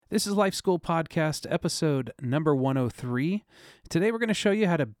This is Life School Podcast, episode number 103. Today we're going to show you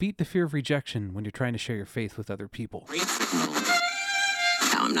how to beat the fear of rejection when you're trying to share your faith with other people. No,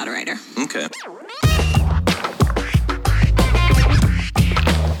 I'm not a writer. Okay.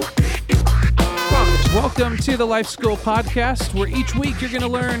 Welcome to the Life School Podcast, where each week you're going to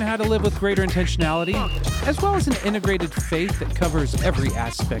learn how to live with greater intentionality, as well as an integrated faith that covers every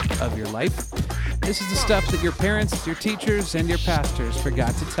aspect of your life. This is the stuff that your parents, your teachers, and your pastors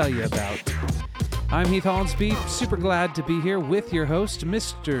forgot to tell you about. I'm Heath Hollinsby, super glad to be here with your host,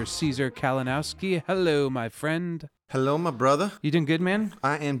 Mr. Caesar Kalinowski. Hello, my friend. Hello, my brother. You doing good, man?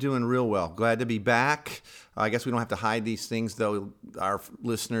 I am doing real well. Glad to be back. I guess we don't have to hide these things, though. Our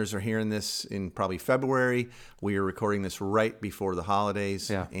listeners are hearing this in probably February. We are recording this right before the holidays.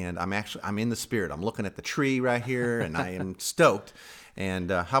 Yeah. And I'm in the spirit. I'm looking at the tree right here, and I am stoked.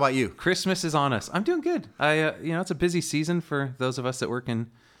 And how about you? Christmas is on us. I'm doing good. It's a busy season for those of us that work in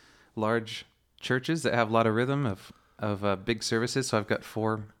large churches that have a lot of rhythm of big services. So I've got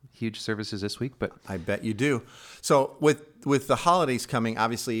 4 huge services this week, but I bet you do. So with the holidays coming,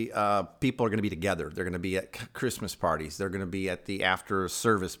 obviously people are going to be together. They're going to be at Christmas parties. They're going to be at the after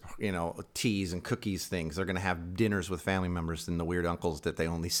service, teas and cookies things. They're going to have dinners with family members and the weird uncles that they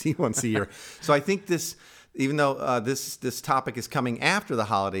only see once a year. So I think this, even though this topic is coming after the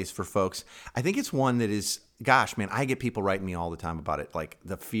holidays for folks, I think it's one that is, gosh, man, I get people writing me all the time about it, like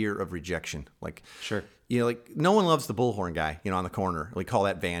the fear of rejection. Like, sure. No one loves the bullhorn guy, on the corner. We call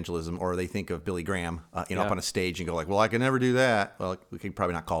that evangelism, or they think of Billy Graham, up on a stage and go like, well, I can never do that. Well, we could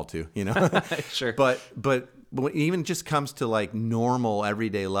probably not call to, Sure. But when it even just comes to like normal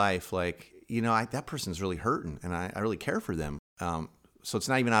everyday life, like, that person's really hurting and I really care for them. So it's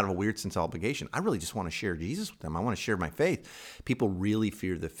not even out of a weird sense of obligation. I really just want to share Jesus with them. I want to share my faith. People really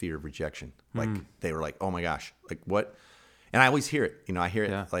fear the fear of rejection. Like they were like, oh my gosh, like what? And I always hear it, I hear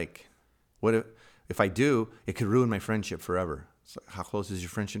it like, what if I do, it could ruin my friendship forever. So how close is your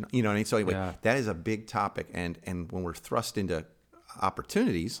friendship? You know what I mean? So anyway, that is a big topic. And when we're thrust into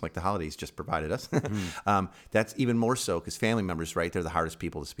opportunities like the holidays just provided us, that's even more so because family members, right? They're the hardest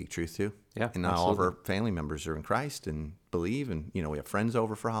people to speak truth to. Yeah, and not all of our family members are in Christ and believe, and we have friends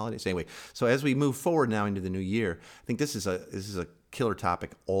over for holidays. Anyway, so as we move forward now into the new year, I think this is a killer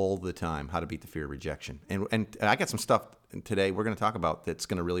topic all the time: how to beat the fear of rejection. And I got some stuff today we're going to talk about that's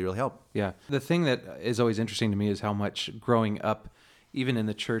going to really, really help. Yeah, the thing that is always interesting to me is how much growing up, even in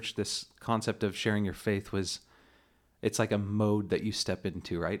the church, this concept of sharing your faith it's like a mode that you step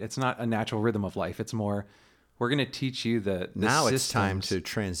into, right? It's not a natural rhythm of life. It's more, we're going to teach you the now systems. It's time to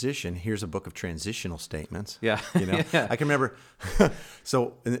transition. Here's a book of transitional statements. Yeah. Yeah. I can remember.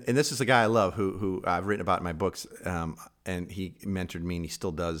 So, and this is a guy I love who I've written about in my books. And he mentored me and he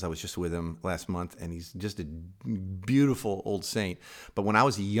still does. I was just with him last month and he's just a beautiful old saint. But when I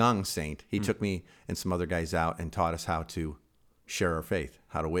was a young saint, he took me and some other guys out and taught us how to share our faith,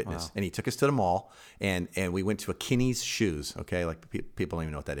 how to witness. Wow. And he took us to the mall and we went to a Kinney's Shoes. Okay. Like people don't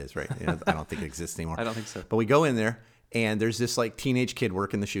even know what that is, right? I don't think it exists anymore. I don't think so. But we go in there and there's this like teenage kid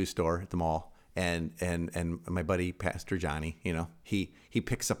working the shoe store at the mall. And my buddy, Pastor Johnny, he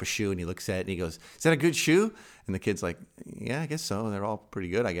picks up a shoe and he looks at it and he goes, is that a good shoe? And the kid's like, yeah, I guess so. They're all pretty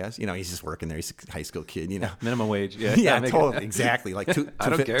good, I guess. He's just working there. He's a high school kid, Minimum wage. Yeah. Yeah, totally. Exactly. Like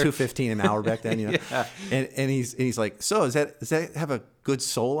 $2.15 an hour back then, Yeah. And he's like, so does that have a good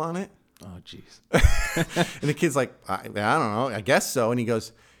sole on it? Oh, geez. And the kid's like, I don't know. I guess so. And he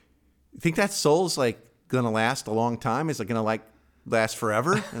goes, you think that sole's like going to last a long time? Is it going to last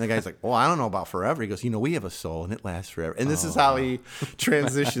forever? And the guy's like, well, I don't know about forever. He goes, we have a soul and it lasts forever. And this is how he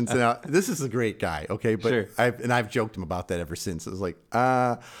transitions. Now, this is a great guy, okay? But sure. I've joked him about that ever since. It was like,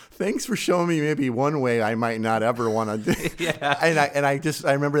 thanks for showing me maybe one way I might not ever want to do. Yeah. And I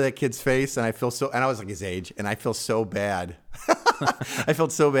remember that kid's face and I was like his age and I feel so bad. I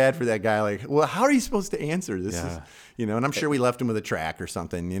felt so bad for that guy. Like, well, how are you supposed to answer this? Yeah. And I'm sure we left him with a track or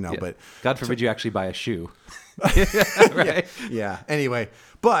something, yeah. But God forbid you actually buy a shoe. Right? Yeah. Anyway,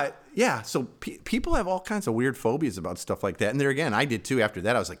 but yeah, so people have all kinds of weird phobias about stuff like that. And there again, I did too. After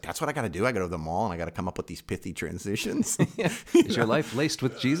that, I was like, that's what I got to do. I got to go to the mall and I got to come up with these pithy transitions. Yeah. Is your life laced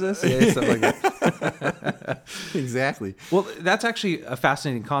with Jesus? Yeah, stuff like that. Exactly. Well, that's actually a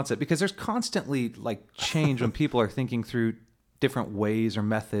fascinating concept because there's constantly change when people are thinking through different ways or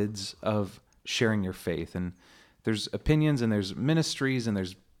methods of sharing your faith. And there's opinions and there's ministries and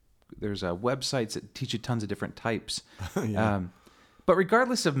there's websites that teach you tons of different types. Yeah. But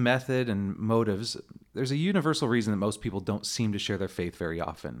regardless of method and motives, there's a universal reason that most people don't seem to share their faith very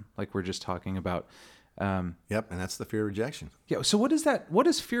often, like we're just talking about. Yep, and that's the fear of rejection. Yeah. So what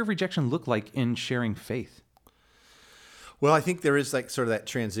does fear of rejection look like in sharing faith? Well, I think there is like sort of that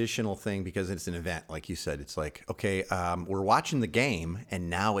transitional thing because it's an event, like you said. It's like, okay, we're watching the game, and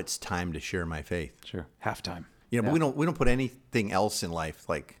now it's time to share my faith. Sure. Halftime. You know, but we don't put anything else in life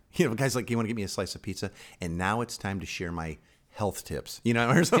like, you know, guys like, you want to get me a slice of pizza, and now it's time to share my health tips, you know,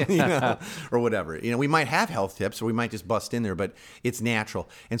 or something, you know, or whatever. You know, we might have health tips, or we might just bust in there, but it's natural.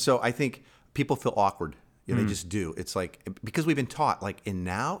 And so I think people feel awkward. You know, they just do. It's like, because we've been taught, like, and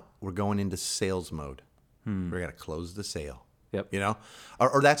now we're going into sales mode. We got to close the sale. Yep. You know,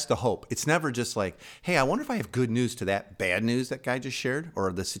 or that's the hope. It's never just like, hey, I wonder if I have good news to that bad news that guy just shared,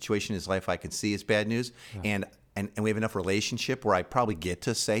 or the situation in his life I can see is bad news, and we have enough relationship where I probably get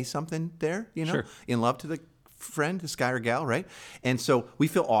to say something there, you know, Sure. in love to the friend, this guy or gal, right? And so we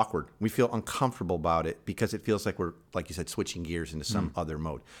feel awkward. We feel uncomfortable about it because it feels like we're, like you said, switching gears into some other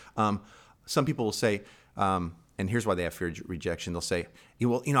mode. Some people will say, and here's why they have fear of rejection. They'll say,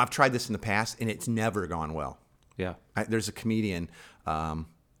 well, you know, I've tried this in the past and it's never gone well. Yeah. There's a comedian, I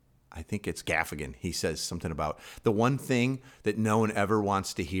think it's Gaffigan. He says something about the one thing that no one ever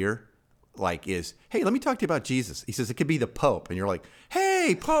wants to hear, like, is, hey, let me talk to you about Jesus. He says it could be the Pope, and you're like,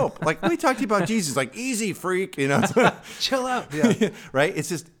 hey, Pope, like, let me talk to you about Jesus. Like, easy, freak, you know, Chill out. Yeah. right? It's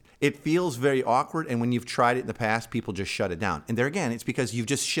just, it feels very awkward, and when you've tried it in the past, people just shut it down. And there again, it's because you've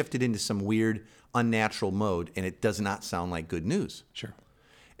just shifted into some weird, unnatural mode, and it does not sound like good news. Sure.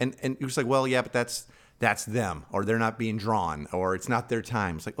 And you're just like, well, yeah, but that's them, or they're not being drawn, or it's not their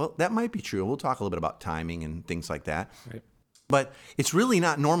time. It's like, well, that might be true. We'll talk a little bit about timing and things like that. Right. But it's really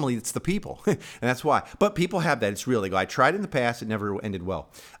not normally, it's the people. And that's why. But people have that. It's real. They go, I tried in the past. It never ended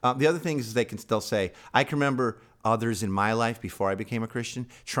well. The other thing is they can still say, I can remember others in my life before I became a Christian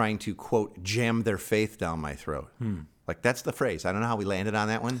trying to, quote, jam their faith down my throat. Like, that's the phrase. I don't know how we landed on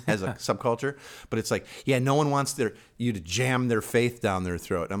that one as a subculture. But it's like, yeah, no one wants you to jam their faith down their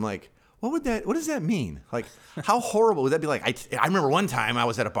throat. And I'm like, what does that mean? Like, how horrible would that be? Like, I remember one time I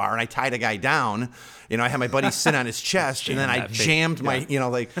was at a bar and I tied a guy down. You know, I had my buddy sit on his chest, and then I jammed my,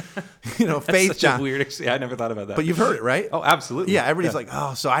 faith Such down. a weird. I never thought about that. But you've heard it, right? Oh, absolutely. Yeah, everybody's like,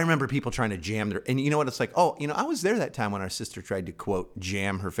 oh, so I remember people trying to jam and you know what it's like? Oh, you know, I was there that time when our sister tried to, quote,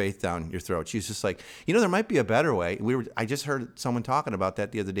 jam her faith down your throat. She was just like, you know, there might be a better way. I just heard someone talking about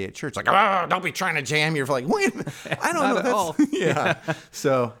that the other day at church. Like, oh, don't be trying to jam your, like, wait a minute. I don't Not know. at all. Yeah.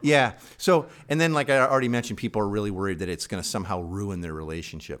 So, yeah. So, and then, like I already mentioned, people are really worried that it's going to somehow ruin their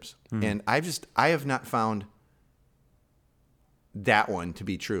relationships. And I have not found that one to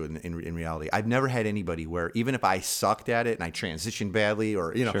be true in reality. I've never had anybody where, even if I sucked at it and I transitioned badly,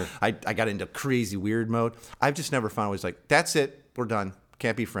 or, you know, Sure. I got into crazy weird mode, I've just never found it was like, that's it, we're done,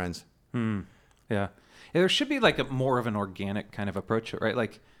 can't be friends. Yeah. There should be like a more of an organic kind of approach, right?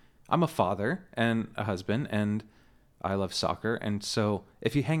 Like, I'm a father and a husband, and I love soccer, and so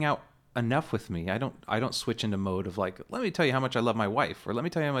if you hang out enough with me, I don't switch into mode of like, let me tell you how much I love my wife, or let me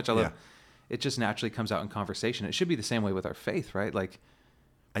tell you how much I love. Yeah. It just naturally comes out in conversation. It should be the same way with our faith, right? Like,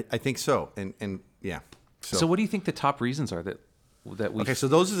 I think so. And yeah. so what do you think the top reasons are that we? Okay, so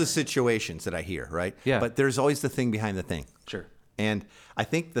those are the situations that I hear, right? Yeah. But there's always the thing behind the thing. Sure. And I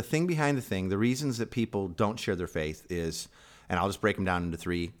think the thing behind the thing, the reasons that people don't share their faith is, and I'll just break them down into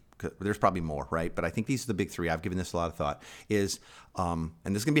three. There's probably more, right? But I think these are the big three. I've given this a lot of thought. Is, and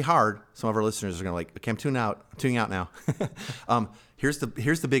this is gonna be hard. Some of our listeners are gonna like, okay, I'm tuning out now. Here's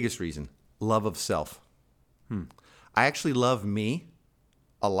the biggest reason: love of self. I actually love me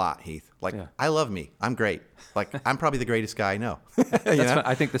a lot, Heath. Like, Yeah. I love me. I'm great. Like, I'm probably the greatest guy I know. That's fine.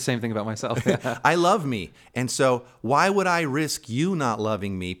 I think the same thing about myself. Yeah. I love me. And so why would I risk you not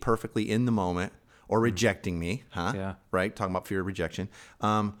loving me perfectly in the moment, or rejecting me, huh? Yeah. Right? Talking about fear of rejection.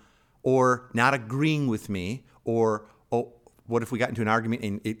 Or not agreeing with me, or, oh, what if we got into an argument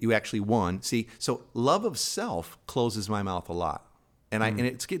and you actually won? See, so love of self closes my mouth a lot. And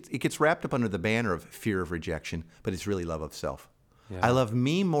it gets wrapped up under the banner of fear of rejection, but it's really love of self. Yeah. I love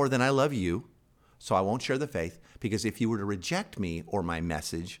me more than I love you, so I won't share the faith, because if you were to reject me or my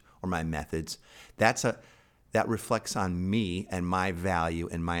message or my methods, that reflects on me and my value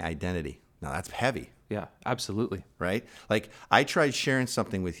and my identity. Now, that's heavy, Yeah, absolutely. right? Like, I tried sharing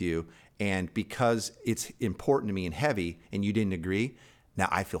something with you, and because it's important to me and heavy, and you didn't agree, now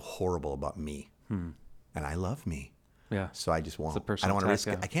I feel horrible about me. And I love me. Yeah. So I just won't. It's a personal I don't want to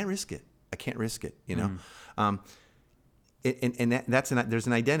attack, risk it. yeah. I can't risk it, you know? And there's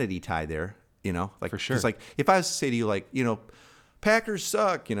an identity tie there, you know? Like, For sure. It's like, if I was to say to you, like, you know, Packers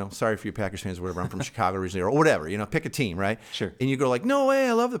suck, you know, sorry for you Packers fans or whatever, I'm from Chicago originally, or whatever, you know, pick a team, right? Sure. And you go like, no way,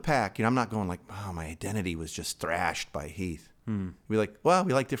 I love the Pack. You know, I'm not going like, oh, my identity was just thrashed by Heath. We're like, well,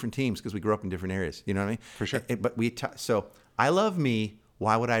 we like different teams because we grew up in different areas, you know what I mean? For sure. But so I love me.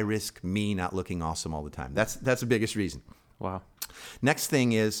 Why would I risk me not looking awesome all the time? That's the biggest reason. Wow. Next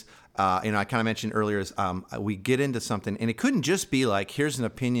thing is, I kind of mentioned earlier, is we get into something, and it couldn't just be like, here's an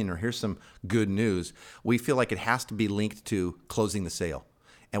opinion or here's some good news. We feel like it has to be linked to closing the sale.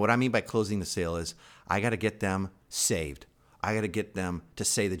 And what I mean by closing the sale is I got to get them saved. I got to get them to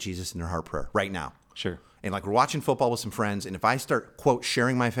say the Jesus in their heart prayer right now. Sure. And like we're watching football with some friends, and if I start, quote,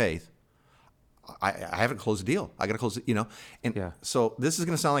 sharing my faith, I haven't closed the deal. I got to close it, And Yeah. so this is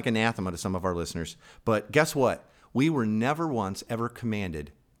going to sound like anathema to some of our listeners, but guess what? We were never once ever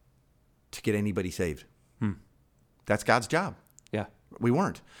commanded to get anybody saved. That's God's job. Yeah. We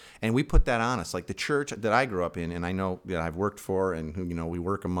weren't. And we put that on us. Like the church that I grew up in, and I know that I've worked for and who, we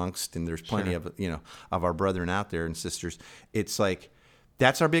work amongst, and there's plenty of, of our brethren out there and sisters. It's like,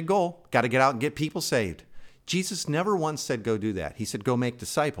 that's our big goal. Got to get out and get people saved. Jesus never once said, go do that. He said, go make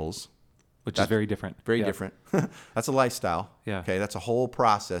disciples. Which is very different. Very Yeah. different. That's a lifestyle. Yeah. Okay. That's a whole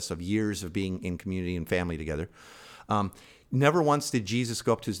process of years of being in community and family together. Never once did Jesus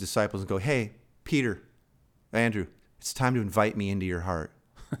go up to his disciples and go, hey, Peter, Andrew, it's time to invite me into your heart.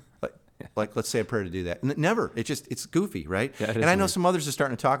 Like, let's say a prayer to do that. Never. It's goofy, right? Yeah, and I know some others are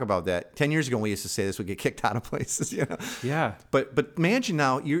starting to talk about that. 10 years ago, we used to say this, we'd get kicked out of places, Yeah. But imagine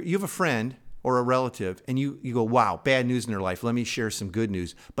now, you have a friend or a relative, and you go, wow, bad news in their life. Let me share some good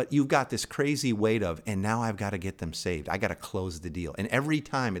news. But you've got this crazy weight of, and now I've got to get them saved. I got to close the deal. And every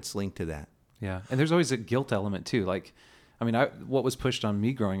time it's linked to that. Yeah. And there's always a guilt element too. Like, I mean, what was pushed on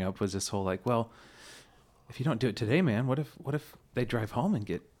me growing up was this whole like, well, if you don't do it today, man, what if they drive home and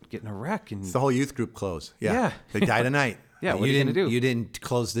get in a wreck? And It's the whole youth group close. Yeah. Yeah. They die tonight. Yeah, what are you gonna do? You didn't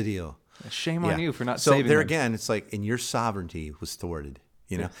close the deal. shame on Yeah. you for not so saving there them. again, it's like, and your sovereignty was thwarted.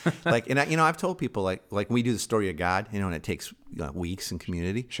 Like, and I've told people like when we do the story of God, and it takes weeks in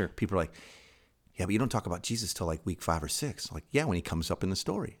community. Sure. People are like, yeah, but you don't talk about Jesus till like week 5 or 6. Like, yeah, when he comes up in the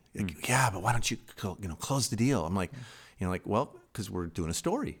story. Like, yeah, but why don't you close the deal? I'm like, well, because we're doing a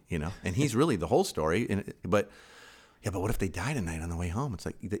story, and he's really the whole story. But what if they die tonight on the way home? It's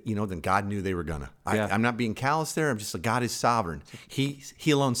like, then God knew they were gonna. Yeah. I'm not being callous there. I'm just like, God is sovereign.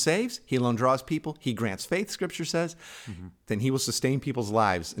 He alone saves. He alone draws people. He grants faith, Scripture says. Then he will sustain people's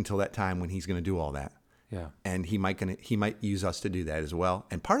lives until that time when he's going to do all that. Yeah. And he might use us to do that as well.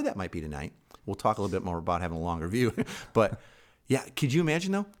 And part of that might be tonight. We'll talk a little bit more about having a longer view. But yeah, could you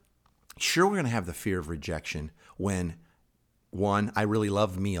imagine though? Sure, we're going to have the fear of rejection when, one, I really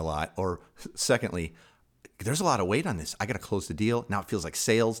love me a lot, or secondly, there's a lot of weight on this. I got to close the deal. Now it feels like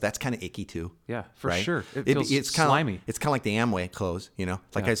sales. That's kind of icky too. Yeah, for right? sure. It feels slimy. It's kind of like the Amway close, Like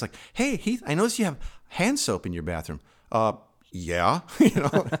Yeah. guys like, hey, Heath, I noticed you have hand soap in your bathroom. Yeah,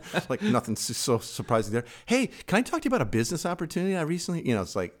 like nothing so surprising there. Hey, can I talk to you about a business opportunity I recently,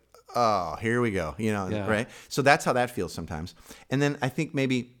 it's like, oh, here we go, Yeah. right? So that's how that feels sometimes. And then I think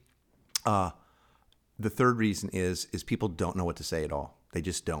maybe the third reason is people don't know what to say at all. They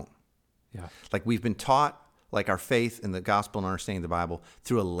just don't. Yeah. Like we've been taught like our faith and the gospel and understanding the Bible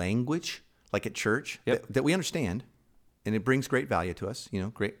through a language like at church that we understand. And it brings great value to us.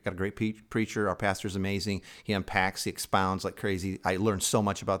 Got a great preacher. Our pastor's amazing. He unpacks, he expounds like crazy. I learned so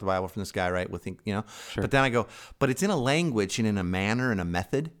much about the Bible from this guy, right? Sure. But then I go, but it's in a language and in a manner and a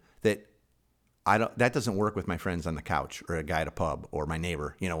method that that doesn't work with my friends on the couch or a guy at a pub or my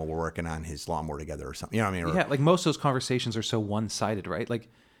neighbor, when we're working on his lawnmower together or something. You know what I mean? Yeah, like most of those conversations are so one-sided, right? Like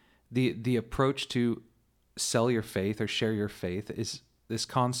the approach to sell your faith or share your faith is this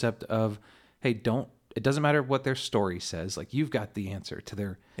concept of, hey, it doesn't matter what their story says. Like you've got the answer to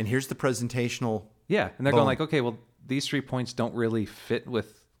their. And here's the presentational. Yeah. And they're Boom. going like, okay, well, these 3 points don't really fit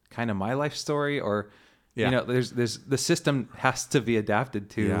with kind of my life story, or, there's the system has to be adapted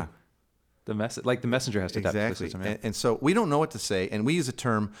to the message. Like the messenger has to adapt to the system. Yeah. And so we don't know what to say. And we use a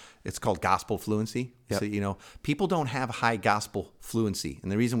term, it's called gospel fluency. Yep. So, people don't have high gospel fluency.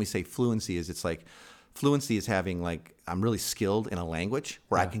 And the reason we say fluency is it's like, fluency is having like, I'm really skilled in a language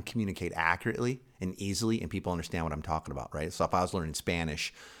where I can communicate accurately and easily and people understand what I'm talking about, right? So if I was learning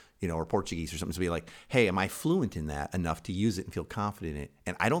Spanish, or Portuguese or something, to be like, hey, am I fluent in that enough to use it and feel confident in it?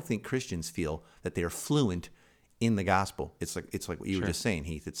 And I don't think Christians feel that they are fluent in the gospel. It's like what you were just saying,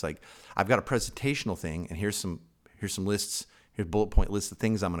 Heath. It's like, I've got a presentational thing and here's some lists, here's bullet point lists of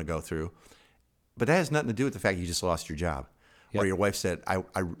things I'm going to go through. But that has nothing to do with the fact you just lost your job. Or your wife said, I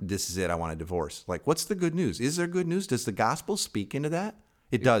this is it, I want a divorce. Like, what's the good news? Is there good news? Does the gospel speak into that?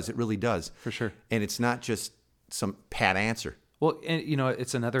 It does. It really does. For sure. And it's not just some pat answer. Well, and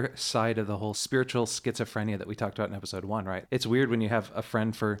it's another side of the whole spiritual schizophrenia that we talked about in episode 1, right? It's weird when you have a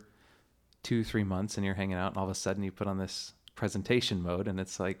friend for 2-3 months and you're hanging out and all of a sudden you put on this presentation mode and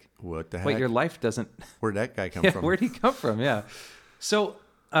it's like, what the heck? Wait, your life doesn't. Where'd that guy come from? Where'd he come from? Yeah. So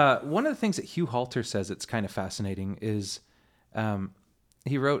one of the things that Hugh Halter says that's kind of fascinating is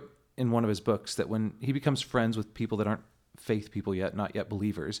He wrote in one of his books that when he becomes friends with people that aren't faith people yet, not yet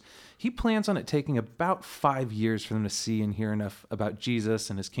believers, he plans on it taking about 5 years for them to see and hear enough about Jesus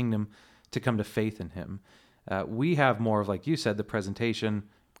and his kingdom to come to faith in him. We have more of, like you said, the presentation.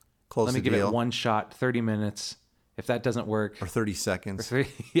 Close Let me the give deal. it one shot, 30 minutes. If that doesn't work, Or 30 seconds.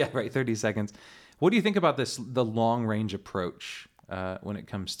 30 seconds. What do you think about the long range approach when it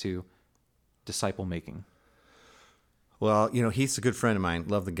comes to disciple making? Well, he's a good friend of mine.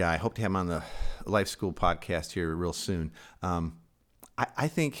 Love the guy. Hope to have him on the Life School podcast here real soon. I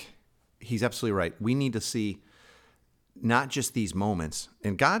think he's absolutely right. We need to see not just these moments,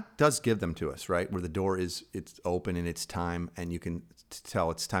 and God does give them to us, right? Where the door it's open and it's time, and you can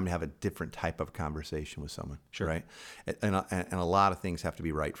tell it's time to have a different type of conversation with someone, Sure. right? And a lot of things have to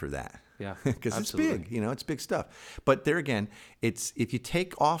be right for that. Yeah, Because it's absolutely. big, it's big stuff. But there again, it's if you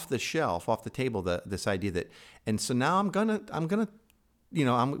take off the table, this idea that, and so now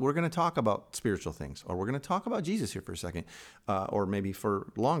we're gonna talk about spiritual things, or we're gonna talk about Jesus here for a second, or maybe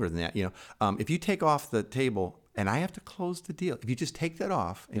for longer than that. If you take off the table, and I have to close the deal. If you just take that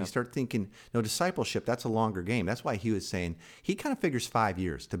off and you start thinking, no, discipleship, that's a longer game. That's why he was saying he kind of figures 5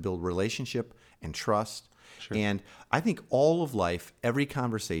 years to build relationship and trust. Sure. And I think all of life, every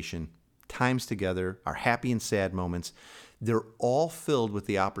conversation, times together, our happy and sad moments, they're all filled with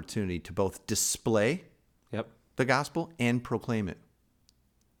the opportunity to both display Yep, the gospel and proclaim it,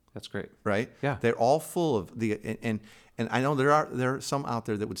 that's great. right? Yeah. They're all full of and I know there are some out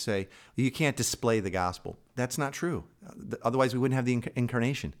there that would say you can't display the gospel. That's not true. Otherwise we wouldn't have the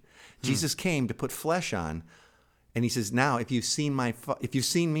incarnation. Jesus came to put flesh on, and he says, now if you've seen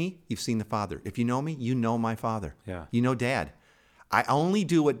me, you've seen the Father. If you know me, you know my Father. Yeah. You know Dad. I only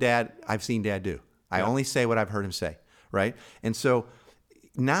do what I've seen Dad do. I only say what I've heard him say, right? And so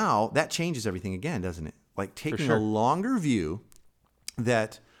now that changes everything again, doesn't it? Like taking sure. a longer view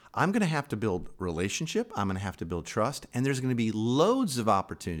that I'm going to have to build relationship, I'm going to have to build trust, and there's going to be loads of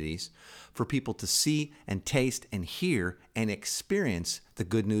opportunities for people to see and taste and hear and experience the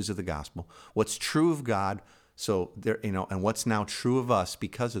good news of the gospel, what's true of God, so there, and what's now true of us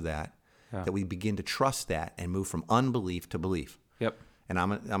because of that, that we begin to trust that and move from unbelief to belief. Yep. And I'm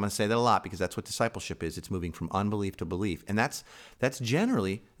going to say that a lot because that's what discipleship is. It's moving from unbelief to belief. And that's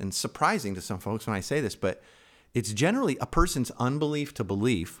generally, and surprising to some folks when I say this, but it's generally a person's unbelief to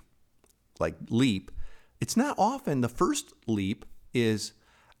belief, like leap. It's not often the first leap is,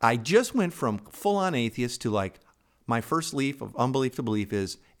 I just went from full-on atheist to like, my first leap of unbelief to belief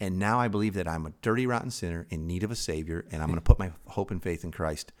is, and now I believe that I'm a dirty, rotten sinner in need of a Savior, and I'm going to put my hope and faith in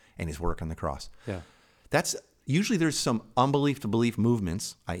Christ and his work on the cross. Yeah. That's usually there's some unbelief to belief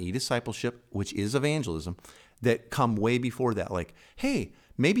movements, i.e. discipleship, which is evangelism, that come way before that. Like, hey,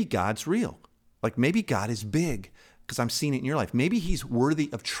 maybe God's real. Like maybe God is big because I'm seeing it in your life. Maybe he's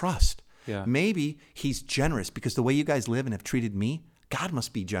worthy of trust. Yeah. Maybe he's generous because the way you guys live and have treated me, God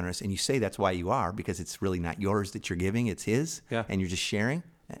must be generous. And you say that's why you are, because it's really not yours that you're giving, it's his. Yeah. And you're just sharing.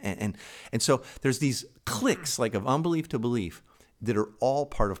 And so there's these clicks like of unbelief to belief that are all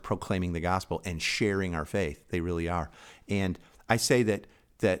part of proclaiming the gospel and sharing our faith. They really are. And I say that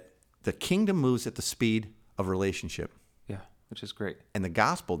the kingdom moves at the speed of relationship, Yeah, which is great. and the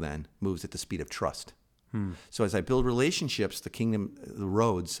gospel then moves at the speed of trust. So as I build relationships, the kingdom, the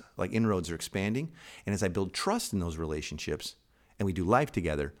roads, like inroads, are expanding. And as I build trust in those relationships and we do life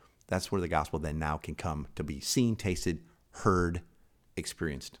together, that's where the gospel then now can come to be seen, tasted, heard,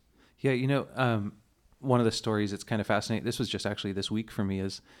 experienced. Yeah, one of the stories that's kind of fascinating, this was just actually this week for me,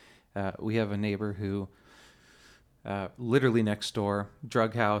 is we have a neighbor who literally next door,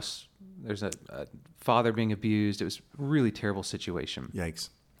 drug house, there's a father being abused. It was a really terrible situation. Yikes.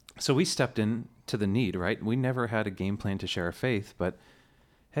 So we stepped in to the need, right? We never had a game plan to share our faith, but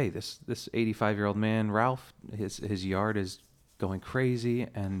hey, this 85-year-old man, Ralph, his yard is going crazy,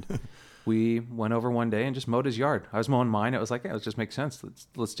 and we went over one day and just mowed his yard. I was mowing mine. It was like, yeah, it just makes sense.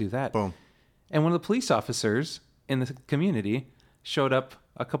 Let's do that. Boom. And one of the police officers in the community showed up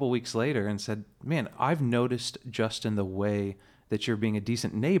a couple weeks later and said, man, I've noticed just in the way that you're being a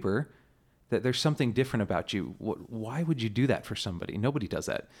decent neighbor that there's something different about you. Why would you do that for somebody? Nobody does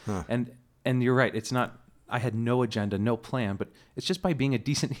that. Huh. And you're right. It's not, I had no agenda, no plan, but it's just by being a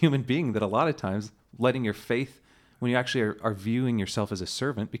decent human being that a lot of times letting your faith, when you actually are viewing yourself as a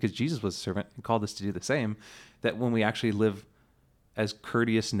servant, because Jesus was a servant and called us to do the same, that when we actually live as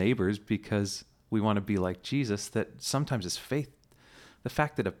courteous neighbors because we want to be like Jesus, that sometimes it's faith. The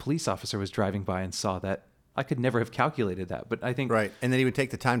fact that a police officer was driving by and saw that, I could never have calculated that. But I think... Right. And then he would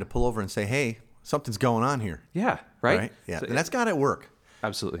take the time to pull over and say, hey, something's going on here. Yeah, right? Yeah. So and that's God at work.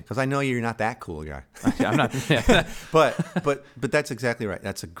 Absolutely. Because I know you're not that cool guy. I'm not. Yeah. but that's exactly right.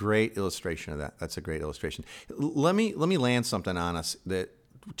 That's a great illustration of that. That's a great illustration. Let me land something on us that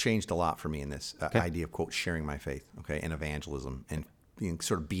changed a lot for me in this idea of, quote, sharing my faith, okay, and evangelism and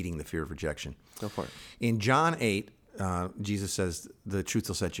sort of beating the fear of rejection. Go for it. In John 8, Jesus says, the truth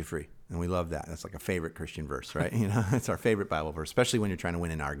will set you free. And we love that. That's like a favorite Christian verse, right? You know, it's our favorite Bible verse, especially when you're trying to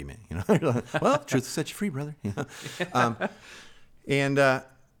win an argument. You know, well, truth will set you free, brother. You know?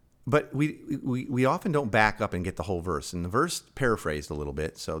 But we often don't back up and get the whole verse. And the verse paraphrased a little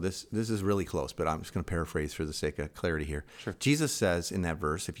bit, so this is really close, but I'm just going to paraphrase for the sake of clarity here. Sure. Jesus says in that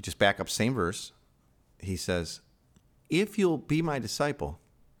verse, if you just back up, same verse, he says, if you'll be my disciple,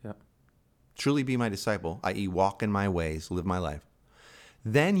 Yeah. truly be my disciple, i.e. walk in my ways, live my life,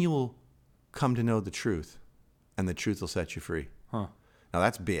 then you will come to know the truth, and the truth will set you free. Huh. Now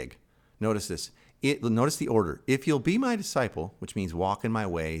that's big. Notice this. Notice the order. If you'll be my disciple, which means walk in my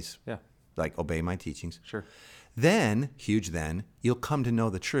ways, Yeah. like obey my teachings, Sure. then, huge then, you'll come to know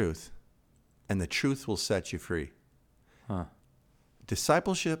the truth, and the truth will set you free. Huh.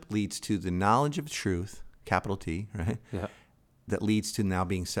 Discipleship leads to the knowledge of truth, capital T, right? Yeah. That leads to now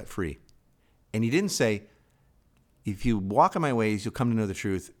being set free. And he didn't say, if you walk in my ways, you'll come to know the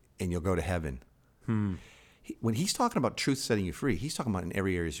truth and you'll go to heaven. When he's talking about truth setting you free, he's talking about in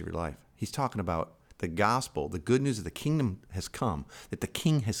every area of your life. He's talking about the gospel, the good news of the kingdom has come, that the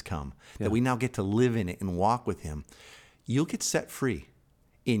king has come, Yeah. that we now get to live in it and walk with him. You'll get set free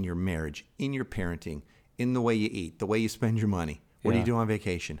in your marriage, in your parenting, in the way you eat, the way you spend your money. What do you Yeah. do on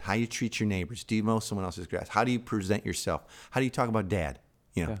vacation? How you treat your neighbors? Do you mow someone else's grass? How do you present yourself? How do you talk about dad?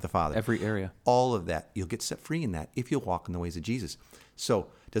 You know, Yeah. the father. Every area. All of that, you'll get set free in that if you'll walk in the ways of Jesus. So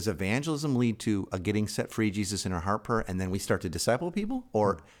does evangelism lead to a getting set free Jesus in our heart prayer, and then we start to disciple people?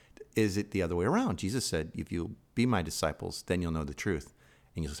 Or is it the other way around? Jesus said, if you'll be my disciples, then you'll know the truth,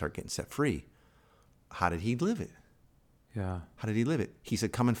 and you'll start getting set free. How did he live it? Yeah. How did he live it? He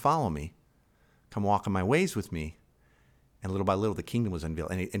said, come and follow me. Come walk in my ways with me. And little by little, the kingdom was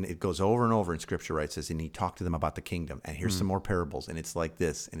unveiled. And it goes over and over in Scripture, right? It says, and he talked to them about the kingdom. And here's some more parables. And it's like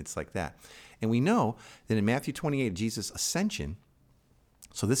this, and it's like that. And we know that in Matthew 28, Jesus' ascension,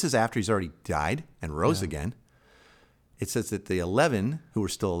 so this is after he's already died and rose again. It says that the 11 who were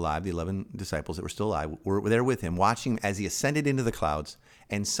still alive, the 11 disciples that were still alive, were there with him, watching him as he ascended into the clouds.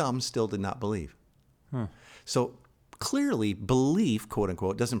 And some still did not believe. So clearly, belief, quote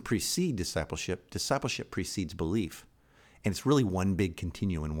unquote, doesn't precede discipleship. Discipleship precedes belief. And it's really one big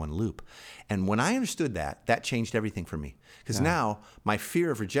continuum in one loop. And when I understood that, that changed everything for me. Because now my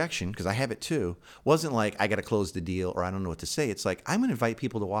fear of rejection, because I have it too, wasn't like I got to close the deal or I don't know what to say. It's like I'm going to invite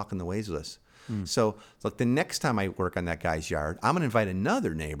people to walk in the ways with us. So like the next time I work on that guy's yard, I'm going to invite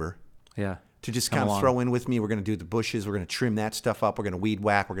another neighbor Yeah. to just Come kind of along. throw in with me. We're going to do the bushes. We're going to trim that stuff up. We're going to weed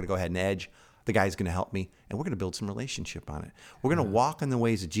whack. We're going to go ahead and edge. The guy's going to help me, and we're going to build some relationship on it. We're going to walk in the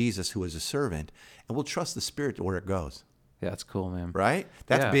ways of Jesus, who is a servant, and we'll trust the Spirit to where it goes. Yeah. That's cool, man. Right?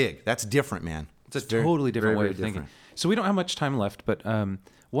 That's Yeah. big. That's different, man. It's a totally different way of thinking. So we don't have much time left, but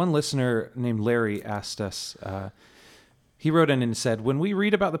one listener named Larry asked us, he wrote in and said, when we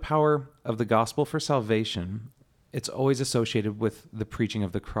read about the power of the gospel for salvation, it's always associated with the preaching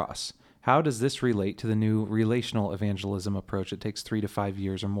of the cross. How does this relate to the new relational evangelism approach that takes 3 to 5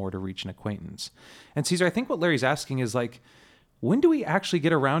 years or more to reach an acquaintance? And Caesar, I think what Larry's asking is like, when do we actually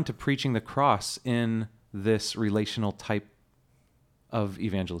get around to preaching the cross in this relational type of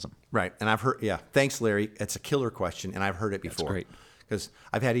evangelism? Right. And I've heard, thanks, Larry. It's a killer question, and I've heard it before. great. Because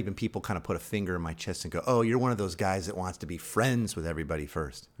I've had even people kind of put a finger in my chest and go, oh, you're one of those guys that wants to be friends with everybody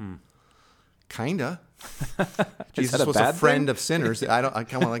first. Kinda. Jesus that a was a bad friend thing? of sinners. I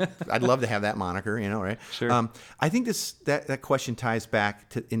kind of like. I'd love to have that moniker, right? Sure. I think that question ties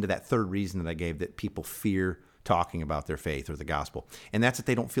back into that third reason that I gave, that people fear talking about their faith or the gospel, and that's that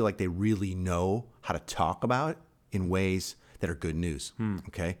they don't feel like they really know how to talk about it in ways that are good news.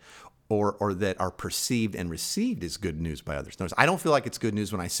 Okay. Or that are perceived and received as good news by others. Notice, I don't feel like it's good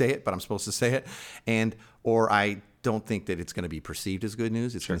news when I say it, but I'm supposed to say it, or I don't think that it's going to be perceived as good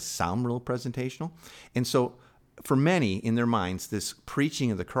news. It's going to sound real presentational. And so for many in their minds, this preaching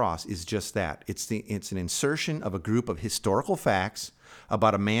of the cross is just that. It's an insertion of a group of historical facts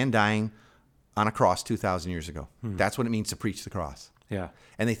about a man dying on a cross 2,000 years ago. That's what it means to preach the cross. Yeah.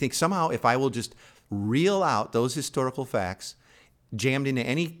 And they think somehow if I will just reel out those historical facts jammed into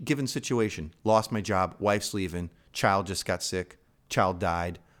any given situation, lost my job, wife's leaving, child just got sick, child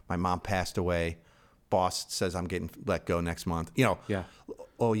died, my mom passed away, boss says I'm getting let go next month. Yeah.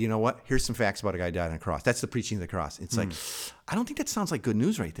 Oh, you know what? Here's some facts about a guy who died on a cross. That's the preaching of the cross. It's like, I don't think that sounds like good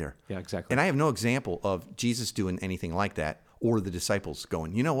news right there. Yeah, exactly. And I have no example of Jesus doing anything like that or the disciples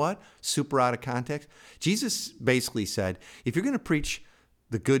going, you know what? Super out of context. Jesus basically said, if you're going to preach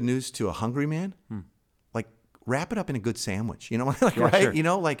the good news to a hungry man, like wrap it up in a good sandwich, you know, like, Yeah, right? sure. You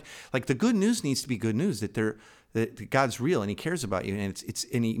know, like the good news needs to be good news that that God's real and he cares about you and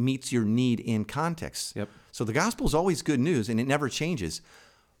and he meets your need in context. Yep. So the gospel is always good news and it never changes,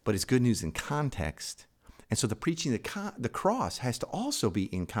 but it's good news in context. And so the preaching the cross has to also be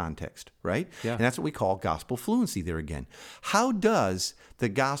in context, right? Yeah. And that's what we call gospel fluency there again. How does the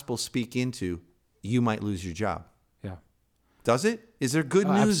gospel speak into you might lose your job? Yeah. Does it? Is there good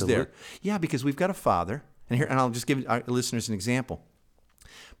Oh, news there? absolutely. Yeah, because we've got a father, and I'll just give our listeners an example.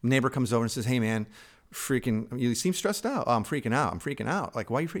 Neighbor comes over and says, "Hey, man, you seem stressed out." "Oh, I'm freaking out. I'm freaking out." Like,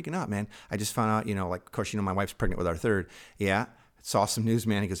 "Why are you freaking out, man?" "I just found out, like, of course, my wife's pregnant with our third." "Yeah." "Saw some news,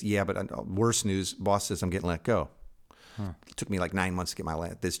 man." He goes, "Yeah, but worse news. Boss says I'm getting let go." It took me like 9 months to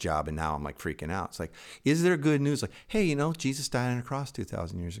get this job, and now I'm like freaking out. It's like, is there good news? Like, hey, Jesus died on a cross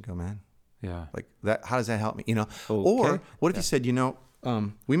 2,000 years ago, man. Yeah. Like that, how does that help me? Okay. Or what if you said,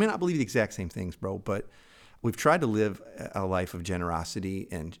 we may not believe the exact same things, bro, but we've tried to live a life of generosity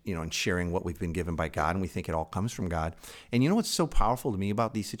and, and sharing what we've been given by God, and we think it all comes from God. And you know what's so powerful to me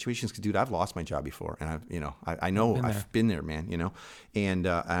about these situations? Because, dude, I've lost my job before, and I know I've been there, man. And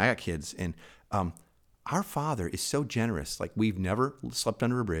I got kids, and our Father is so generous. Like, we've never slept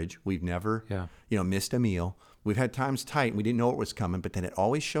under a bridge, we've never, missed a meal. We've had times tight and we didn't know it was coming, but then it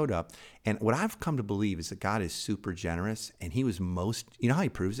always showed up. And what I've come to believe is that God is super generous, and he was you know how he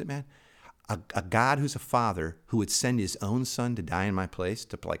proves it, man? A God who's a father who would send his own son to die in my place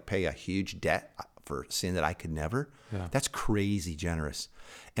to like pay a huge debt for sin that I could never. Yeah. That's crazy generous.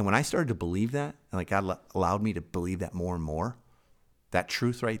 And when I started to believe that, and like God allowed me to believe that more and more, that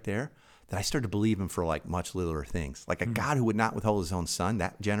truth right there, that I started to believe him for like much littler things. Like a God who would not withhold his own son,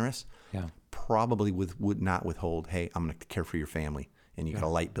 that generous, probably would not withhold, hey, I'm going to care for your family, and you got a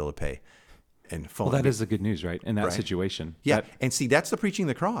light bill to pay. And phone. Well, that is the good news, right? In that situation. Yeah. And see, that's the preaching of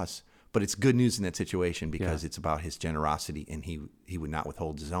the cross, but it's good news in that situation because it's about his generosity, and he would not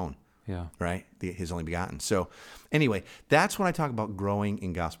withhold his own. Yeah. Right? His only begotten. So anyway, that's when I talk about growing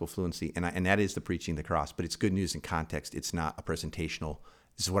in gospel fluency, and that is the preaching of the cross, but it's good news in context. It's not a presentational,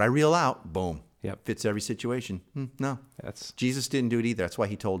 this is what I reel out, boom. Yep. Fits every situation. No. Jesus didn't do it either. That's why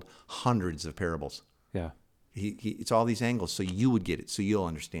he told hundreds of parables. Yeah. It's all these angles so you would get it, so you'll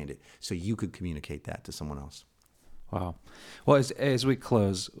understand it, so you could communicate that to someone else. Wow. Well, as we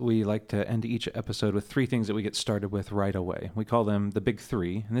close, we like to end each episode with 3 things that we get started with right away. We call them the big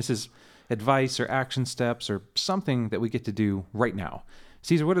 3, and this is advice or action steps or something that we get to do right now.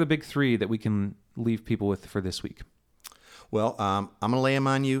 Caesar, what are the big 3 that we can leave people with for this week? Well, I'm going to lay them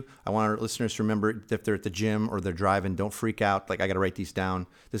on you. I want our listeners to remember, if they're at the gym or they're driving, don't freak out. Like, I got to write these down.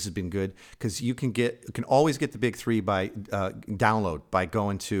 This has been good because you can always get the big 3 by download by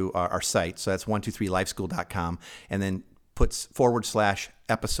going to our site. So that's 123lifeschool.com, and then puts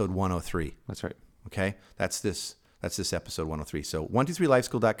 /episode 103. That's right. Okay. That's this episode 103. So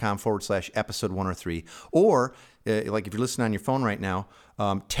 123lifeschool.com /episode 103. Or like if you're listening on your phone right now,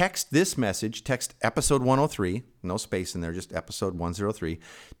 text this message, text episode 103, no space in there, just episode 103,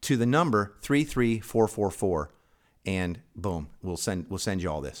 to the number 33444, and boom, we'll send you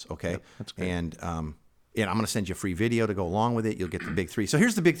all this. Okay. Yep, that's great. And I'm going to send you a free video to go along with it. You'll get the big 3. So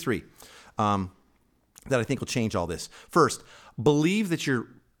here's the big 3 that I think will change all this. First, believe that you're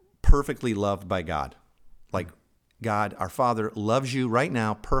perfectly loved by God. Like, God, our Father, loves you right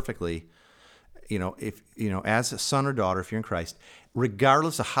now perfectly. If as a son or daughter, if you're in Christ,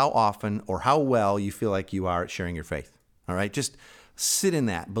 regardless of how often or how well you feel like you are at sharing your faith. All right, just sit in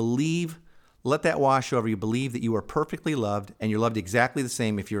that. Believe. Let that wash over you. Believe that you are perfectly loved, and you're loved exactly the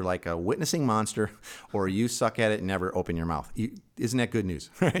same if you're like a witnessing monster or you suck at it and never open your mouth. Isn't that good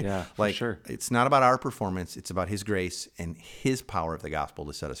news? Right? Yeah, like, for sure. It's not about our performance. It's about his grace and his power of the gospel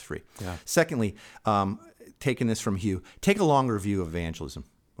to set us free. Yeah. Secondly, taking this from Hugh, take a longer view of evangelism,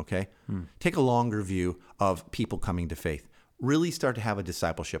 okay? Take a longer view of people coming to faith. Really start to have a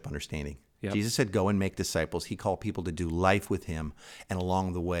discipleship understanding. Yep. Jesus said, go and make disciples. He called people to do life with him, and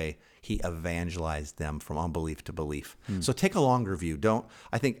along the way, he evangelized them from unbelief to belief. So take a longer view.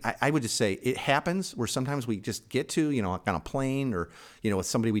 I would just say it happens where sometimes we just get to, on a plane or, with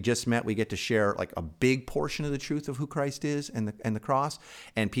somebody we just met, we get to share like a big portion of the truth of who Christ is and the cross,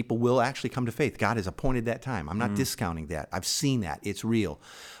 and people will actually come to faith. God has appointed that time. I'm not discounting that. I've seen that. It's real.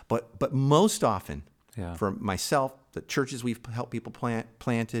 But most often, for myself, the churches we've helped people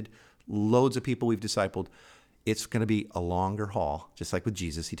planted, loads of people we've discipled, it's going to be a longer haul, just like with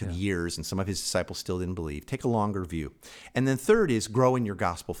Jesus. He took years, and some of his disciples still didn't believe. Take a longer view. And then third is grow in your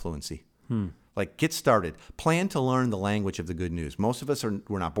gospel fluency. Like, get started. Plan to learn the language of the good news. Most of us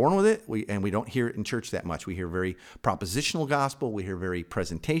we're not born with it, and we don't hear it in church that much. We hear very propositional gospel. We hear very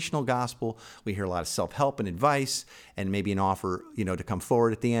presentational gospel. We hear a lot of self-help and advice, and maybe an offer, to come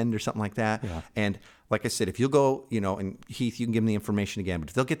forward at the end or something like that. Yeah. And like I said, if you'll go, and Heath, you can give them the information again. But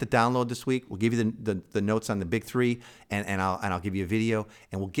if they'll get the download this week, we'll give you the notes on the big three, and I'll give you a video,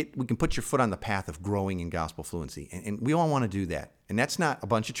 and we can put your foot on the path of growing in gospel fluency. And we all want to do that. And that's not a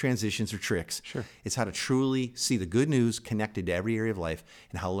bunch of transitions or tricks. Sure. It's how to truly see the good news connected to every area of life,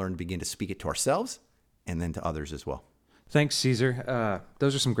 and how to learn to begin to speak it to ourselves and then to others as well. Thanks, Caesar.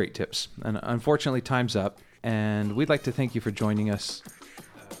 Those are some great tips. And unfortunately, time's up, and we'd like to thank you for joining us.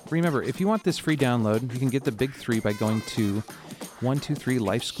 Remember, if you want this free download, you can get the big three by going to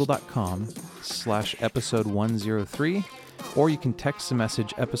 123lifeschool.com/episode 103, or you can text the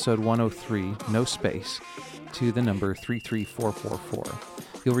message episode 103, no space, to the number 33444.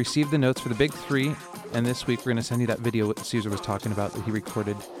 You'll receive the notes for the big three, and this week we're going to send you that video that Caesar was talking about that he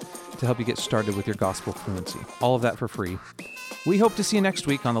recorded to help you get started with your gospel fluency. All of that for free. We hope to see you next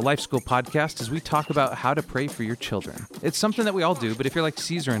week on the Life School Podcast as we talk about how to pray for your children. It's something that we all do, but if you're like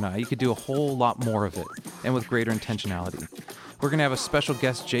Caesar and I, you could do a whole lot more of it, and with greater intentionality. We're going to have a special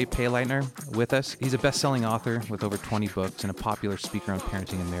guest, Jay Payleitner, with us. He's a best-selling author with over 20 books and a popular speaker on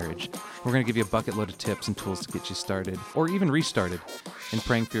parenting and marriage. We're going to give you a bucket load of tips and tools to get you started, or even restarted, in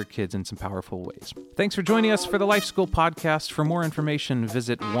praying for your kids in some powerful ways. Thanks for joining us for the Life School Podcast. For more information,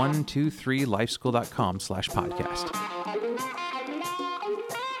 visit 123lifeschool.com/podcast.